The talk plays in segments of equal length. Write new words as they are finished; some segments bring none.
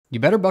You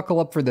better buckle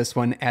up for this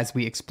one as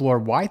we explore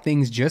why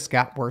things just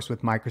got worse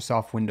with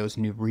Microsoft Windows'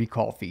 new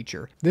recall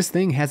feature. This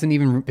thing hasn't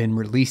even been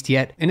released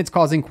yet, and it's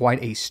causing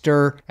quite a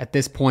stir at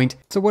this point.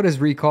 So what is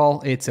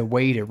recall? It's a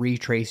way to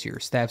retrace your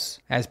steps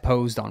as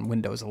posed on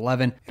Windows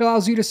 11. It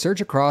allows you to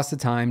search across the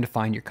time to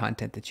find your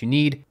content that you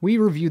need. We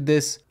reviewed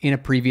this in a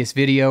previous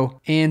video,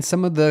 and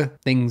some of the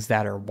things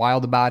that are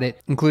wild about it,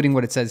 including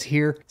what it says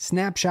here.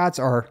 Snapshots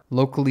are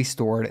locally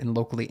stored and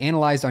locally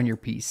analyzed on your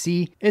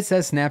PC. It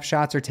says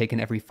snapshots are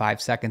taken every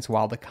 5 seconds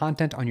while the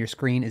content on your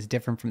screen is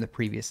different from the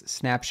previous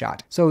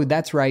snapshot. So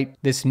that's right,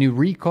 this new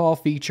recall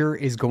feature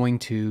is going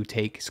to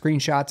take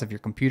screenshots of your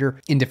computer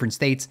in different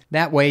states.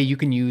 That way you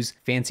can use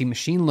fancy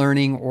machine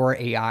learning or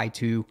AI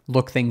to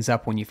look things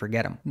up when you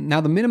forget them.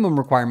 Now the minimum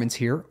requirements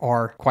here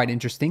are quite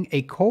interesting.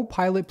 A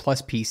Copilot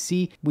plus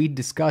PC. We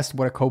discussed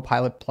what a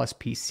Copilot plus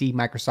PC.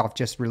 Microsoft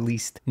just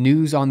released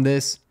news on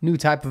this new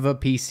type of a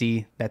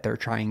PC that they're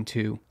trying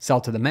to sell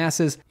to the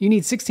masses. You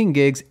need 16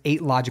 gigs,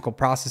 8 logical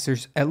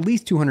processors, at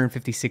least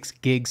 256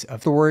 gigs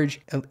of storage,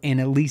 and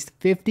at least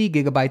 50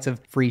 gigabytes of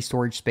free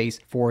storage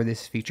space for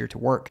this feature to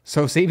work.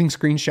 So saving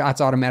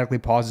screenshots automatically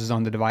pauses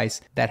on the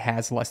device that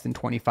has less than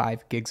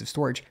 25 gigs of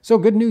storage. So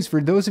good news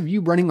for those of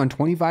you running on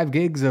 25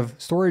 gigs of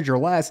storage or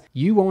less,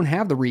 you won't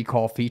have the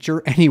recall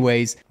feature.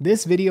 Anyways,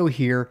 this video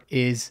here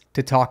is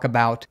to talk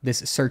about this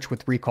search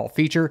with recall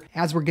feature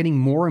as we're getting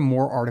more and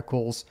more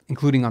articles,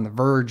 including on The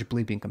Verge,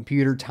 Bleeping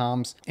Computer,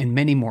 Tom's, and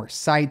many more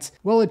sites.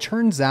 Well, it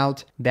turns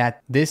out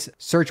that this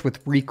search with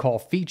recall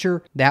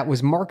feature that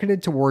was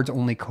marketed towards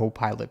only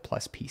Copilot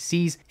plus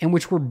PCs and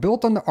which were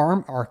built on the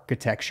ARM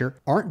architecture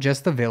aren't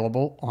just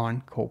available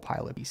on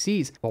Copilot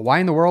PCs. Well, why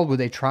in the world would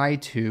they try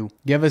to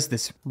give us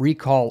this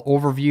recall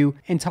overview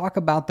and talk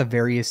about the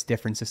various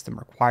different system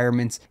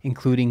requirements,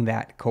 including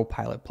that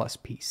Copilot plus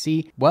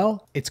PC?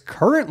 Well, it's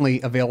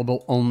currently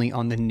available only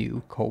on the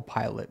new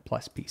Copilot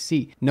plus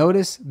PC.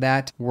 Notice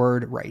that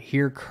word right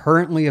here,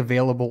 currently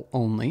available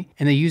only,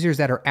 and the users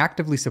that are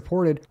actively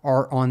supported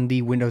are on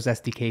the Windows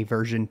SDK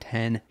version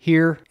 10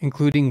 here,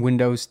 including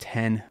Windows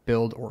 10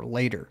 build or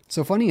later.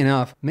 So funny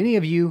enough, many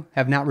of you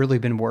have not really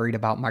been worried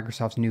about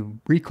Microsoft's new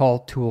recall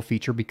tool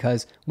feature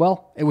because,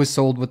 well, it was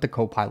sold with the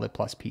Copilot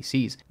plus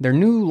PCs. Their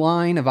new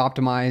line of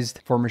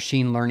optimized for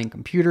machine learning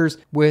computers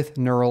with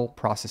neural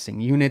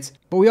processing units.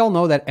 But we all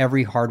know that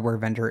every hardware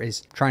vendor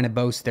is trying to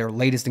boast their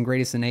latest and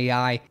greatest in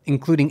AI,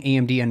 including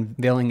AMD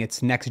unveiling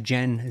its next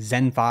gen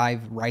Zen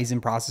 5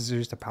 Ryzen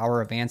processors to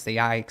power advanced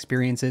AI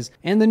experiences,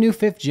 and the new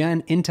 5th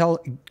gen Intel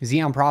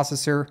Xeon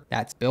processor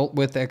that's built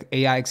with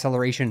AI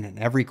acceleration in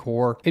every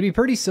core. It'd be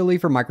pretty silly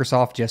for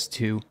Microsoft just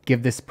to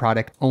give this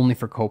product only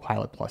for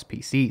Copilot plus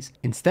PCs.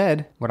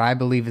 Instead, what I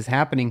believe is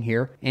happening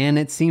here, and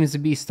it seems to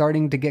be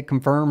starting to get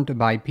confirmed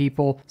by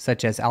people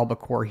such as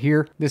Albacore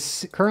here,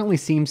 this currently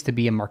seems to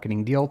be a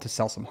marketing deal to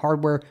sell some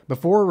hardware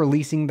before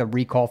releasing the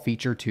recall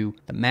feature to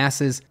the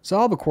masses. So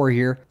Albacore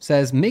here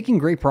says, making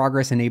great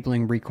progress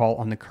enabling recall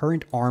on the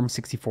current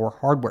ARM64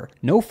 hardware.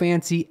 No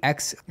fancy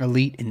X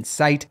Elite in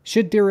sight.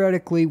 Should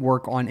theoretically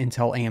work on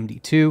Intel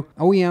AMD 2.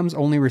 OEMs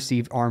only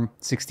received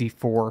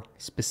ARM64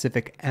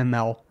 specific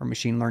ML or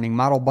machine learning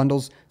model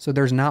bundles, so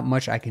there's not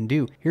much I can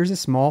do. Here's a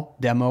small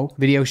demo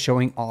video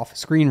showing off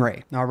screen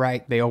ray. All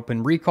right, they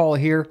open recall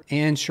here,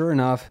 and sure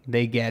enough,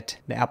 they get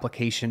the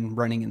application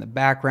running in the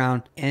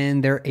background,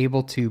 and they're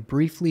able to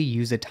briefly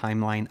use a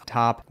timeline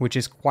top, which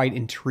is quite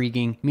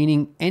intriguing,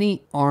 meaning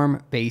any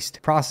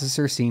ARM-based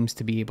processor seems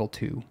to be able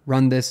to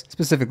run this,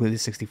 specifically the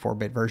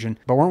 64-bit version.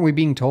 But weren't we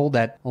being told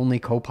that only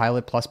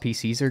Copilot plus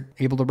PCs are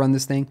able to run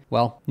this thing?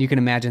 Well, you can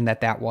imagine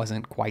that that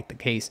wasn't quite the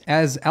case,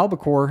 as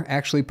Albacore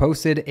actually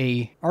posted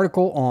a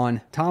article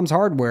on Tom's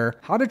Hardware,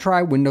 how to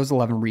try Windows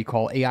 11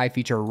 recall AI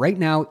feature right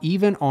now,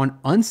 even on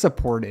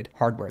unsupported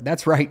hardware.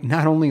 That's right,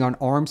 not only on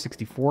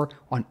ARM64,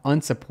 on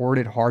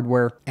unsupported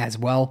hardware as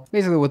well.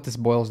 Basically what this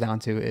boils down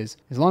to is,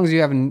 as long as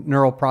you have a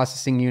neural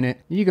processing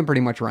unit, you can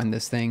pretty much run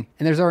this thing.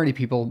 And there's already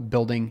people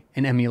building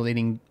and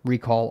emulating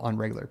recall on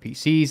regular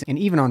PCs and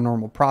even on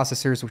normal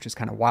processors, which is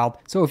kind of wild.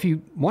 So if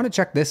you want to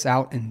check this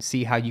out and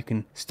see how you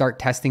can start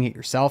testing it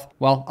yourself,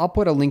 well, I'll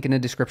put a link in the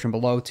description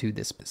below to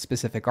this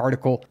specific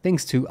article.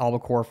 Thanks to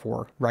Albacore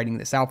for writing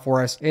this out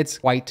for us. It's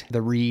quite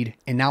the read.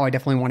 And now I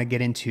definitely want to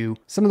get into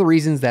some of the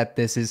reasons that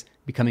this is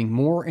becoming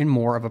more and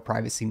more of a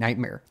privacy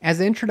nightmare. As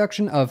the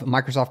introduction of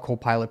Microsoft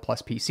Copilot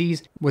plus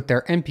PCs with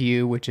their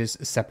NPU, which is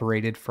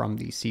separated from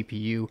the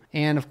CPU,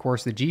 and of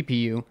course the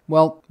GPU,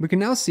 well, we can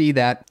now see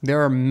that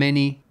there are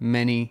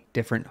many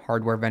different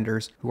hardware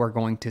vendors who are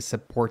going to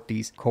support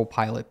these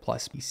Copilot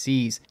plus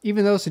PCs.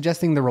 Even though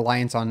suggesting the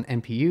reliance on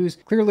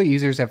NPUs, clearly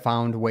users have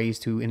found ways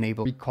to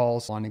enable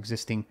recalls on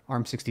existing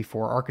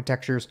ARM64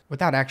 architectures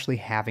without actually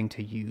having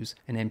to use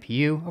an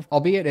NPU,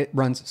 albeit it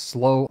runs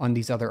slow on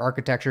these other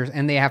architectures,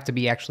 and they have to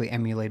to be actually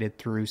emulated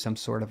through some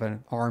sort of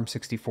an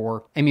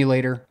ARM64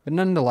 emulator, but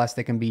nonetheless,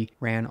 they can be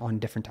ran on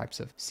different types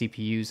of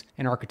CPUs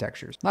and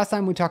architectures. Last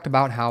time we talked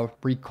about how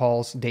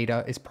recalls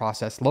data is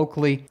processed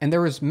locally, and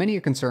there was many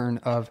a concern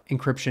of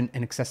encryption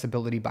and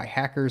accessibility by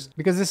hackers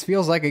because this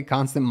feels like a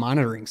constant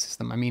monitoring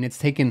system. I mean, it's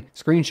taken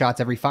screenshots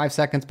every 5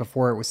 seconds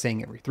before it was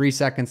saying every 3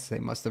 seconds. They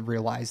must have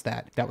realized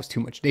that that was too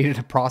much data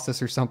to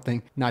process or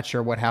something. Not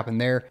sure what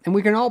happened there. And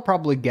we can all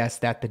probably guess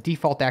that the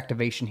default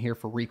activation here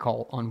for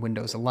recall on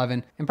Windows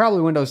 11 and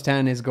probably Windows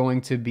 10 is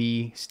going to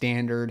be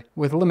standard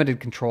with limited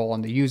control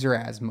on the user,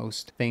 as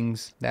most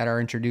things that are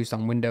introduced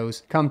on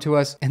Windows come to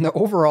us. And the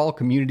overall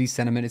community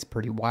sentiment is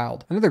pretty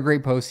wild. Another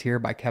great post here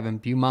by Kevin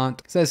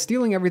Beaumont says,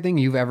 stealing everything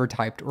you've ever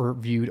typed or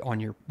viewed on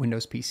your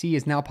Windows PC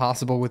is now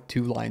possible with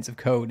 2 lines of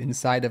code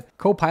inside of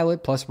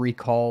Copilot plus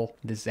recall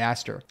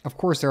disaster. Of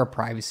course, there are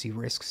privacy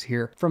risks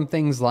here, from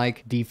things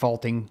like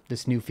defaulting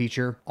this new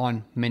feature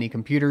on many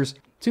computers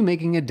to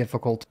making it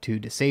difficult to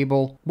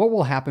disable. What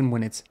will happen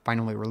when it's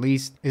finally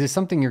released? Is it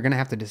something you're going to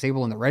have to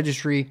disable in the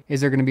registry?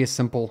 Is there going to be a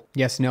simple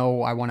yes,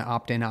 no, I want to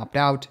opt in, opt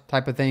out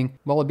type of thing?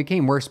 Well, it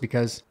became worse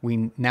because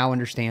we now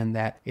understand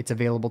that it's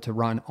available to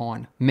run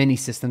on many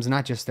systems,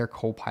 not just their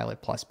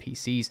Copilot plus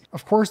PCs.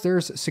 Of course,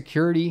 there's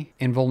security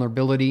and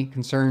vulnerability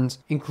concerns,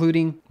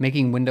 including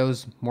making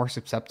Windows more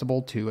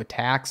susceptible to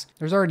attacks.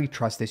 There's already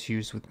trust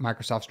issues with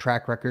Microsoft's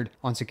track record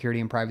on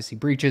security and privacy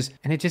breaches,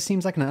 and it just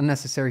seems like an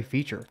unnecessary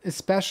feature,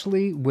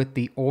 especially with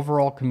the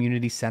overall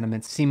community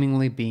sentiment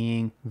seemingly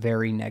being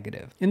very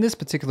negative. In this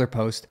particular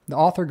post, the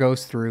author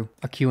goes through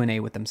a Q&A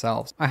with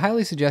themselves. I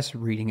highly suggest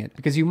reading it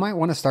because you might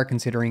want to start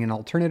considering an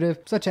alternative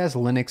such as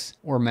Linux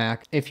or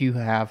Mac if you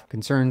have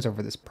concerns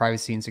over this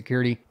privacy and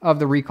security of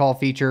the recall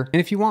feature.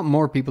 And if you want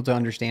more people to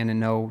understand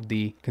and know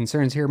the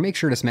concerns here, make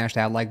sure to smash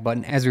that like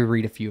button as we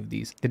read a few of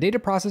these. The data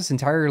processed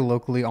entirely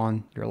locally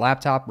on your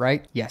laptop,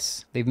 right?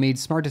 Yes. They've made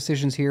smart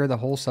decisions here. The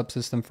whole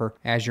subsystem for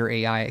Azure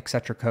AI,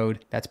 etc.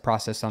 code that's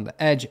processed on the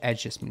edge.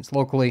 Edge just means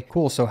locally.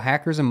 Cool, so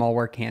hackers and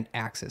malware can't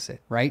access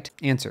it, right?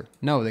 Answer,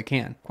 no, they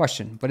can.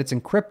 Question, but it's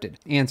encrypted.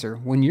 Answer,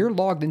 when you're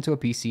logged into a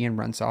PC and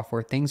run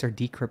software, things are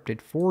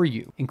decrypted for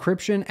you.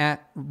 Encryption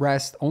at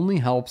rest only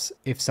helps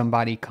if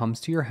somebody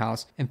comes to your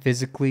house and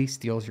physically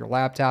steals your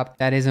laptop.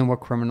 That isn't what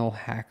criminal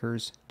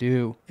hackers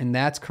do. And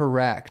that's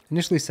correct.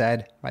 Initially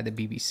said by the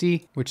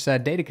BBC, which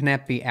said data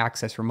cannot be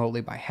accessed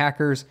remotely by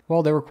hackers.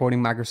 Well, they were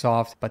quoting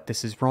Microsoft, but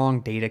this is wrong.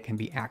 Data can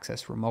be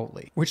accessed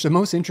remotely. Which the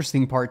most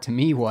interesting part to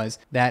me was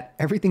that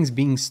everything's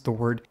being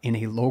stored in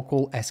a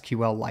local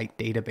SQLite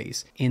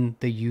database in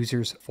the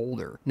user's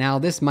folder. Now,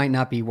 this might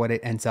not be what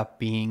it ends up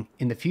being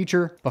in the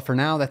future, but for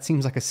now, that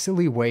seems like a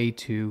silly way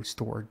to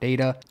store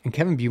data. And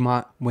Kevin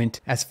Beaumont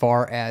went as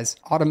far as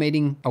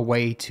automating a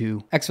way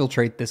to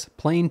exfiltrate this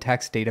plain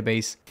text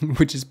database,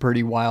 which is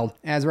pretty wild.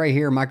 As right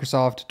here,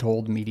 Microsoft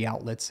told media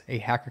outlets a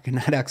hacker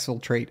cannot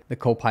exfiltrate the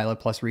Copilot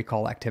plus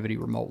recall activity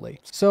remotely.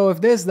 So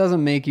if this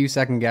doesn't make you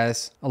second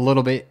guess a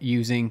little bit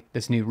using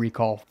this new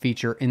recall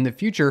feature in the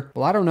future,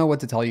 well, I don't know what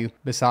to tell you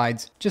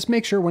besides just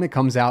make sure when it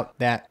comes out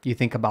that you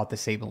think about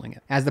disabling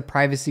it, as the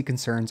privacy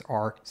concerns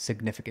are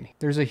significant.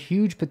 There's a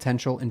huge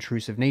potential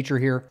intrusive nature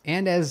here,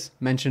 and as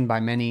mentioned by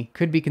many,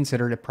 could be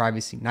considered a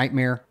privacy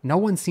nightmare. No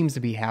one seems to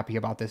be happy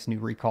about this new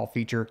recall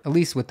feature, at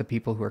least with the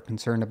people who are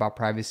concerned about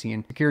privacy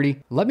and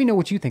security. Let me know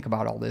what you think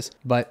about all this,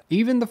 but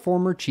even the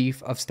former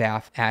chief of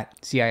staff at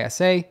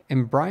CISA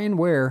and Brian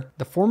Ware,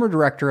 the former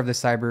director of the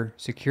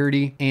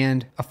cybersecurity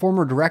and a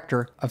former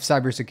director of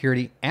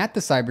cybersecurity at the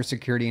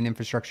Cybersecurity and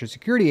Infrastructure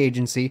Security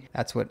Agency,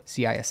 that's what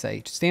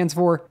CISA stands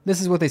for,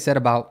 this is what they said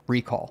about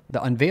recall.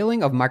 The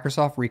unveiling of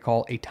Microsoft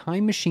Recall, a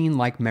time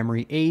machine-like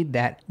memory aid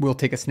that will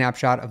take a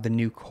snapshot of the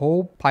new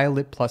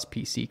Copilot plus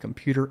PC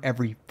computer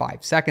every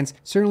 5 seconds,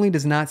 certainly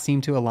does not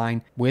seem to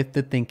align with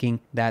the thinking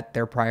that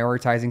they're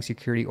prioritizing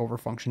security over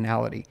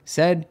functionality,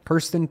 said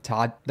Kirsten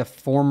Todd, the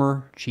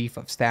former chief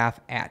of staff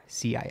at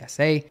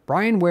CISA.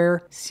 Brian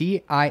Ware,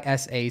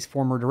 CISA's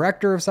former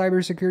director of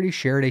cybersecurity,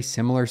 shared a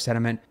similar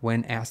sentiment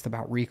when asked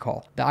about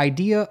recall. The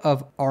idea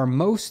of our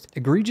most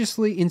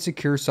egregiously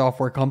insecure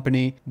software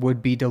company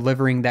would be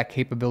delivering that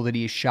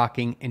capability is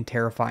shocking and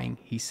terrifying,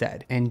 he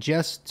said. And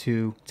just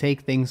to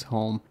take things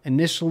home,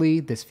 initially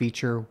this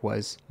feature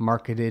was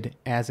marketed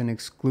as an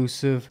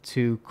exclusive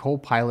to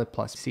Copilot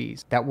plus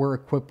Cs that were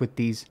equipped with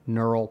these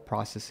neural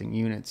processing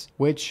units,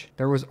 which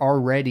there was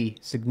already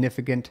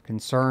significant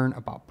concern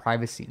about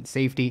privacy and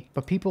safety,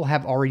 but people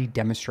have already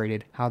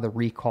demonstrated how the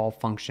recall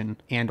function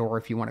or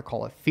if you want to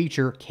call it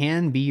feature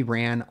can be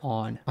ran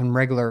on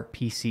regular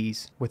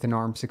PCs with an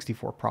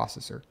ARM64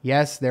 processor.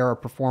 Yes, there are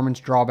performance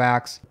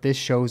drawbacks. This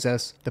shows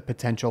us the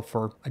potential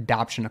for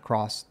adoption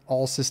across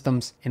all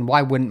systems, and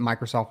why wouldn't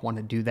Microsoft want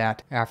to do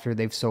that after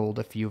they've sold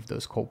a few of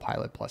those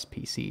Copilot plus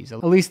PCs?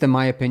 At least in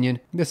my opinion,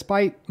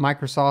 despite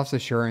Microsoft's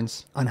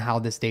assurance on how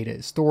this data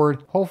is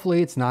stored,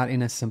 hopefully it's not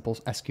in a simple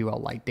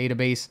SQLite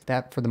database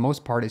that for the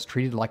most part is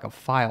treated like a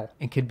file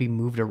and could be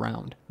moved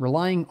around.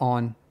 Relying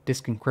on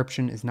disk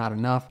encryption is not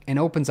enough and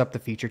opens up the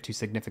feature to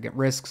significant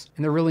risks,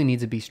 and there really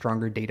needs to be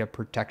stronger data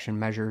protection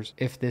measures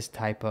if this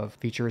type of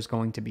feature is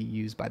going to be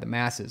used by the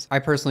masses. I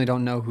personally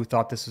don't know who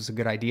thought this was a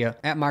good idea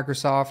at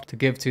Microsoft to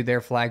give to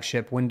their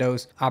flagship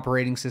Windows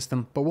operating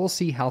system, but we'll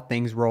see how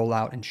things roll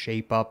out and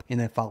shape up in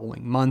the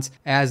following months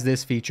as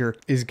this feature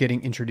is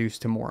getting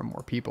introduced to more and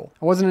more people.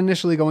 I wasn't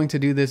initially going to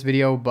do this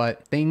video,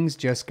 but things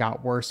just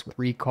got worse with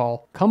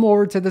recall. Come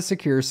over to the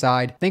secure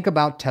side, think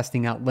about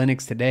testing out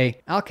Linux today.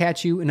 I'll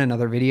catch you in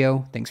another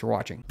video. Thanks for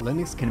watching.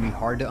 Linux can be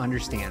hard to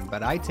understand,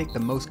 but I take the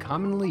most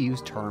commonly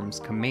used terms,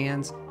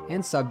 commands,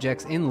 and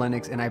subjects in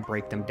Linux and I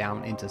break them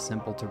down into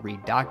simple to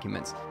read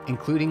documents,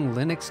 including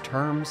Linux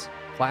terms,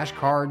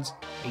 flashcards,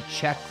 a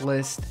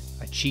checklist,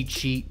 a cheat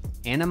sheet,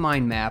 and a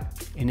mind map.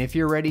 And if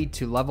you're ready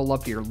to level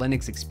up your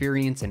Linux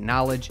experience and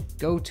knowledge,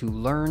 go to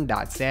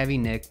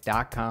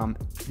learn.savvynik.com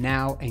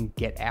now and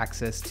get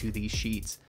access to these sheets.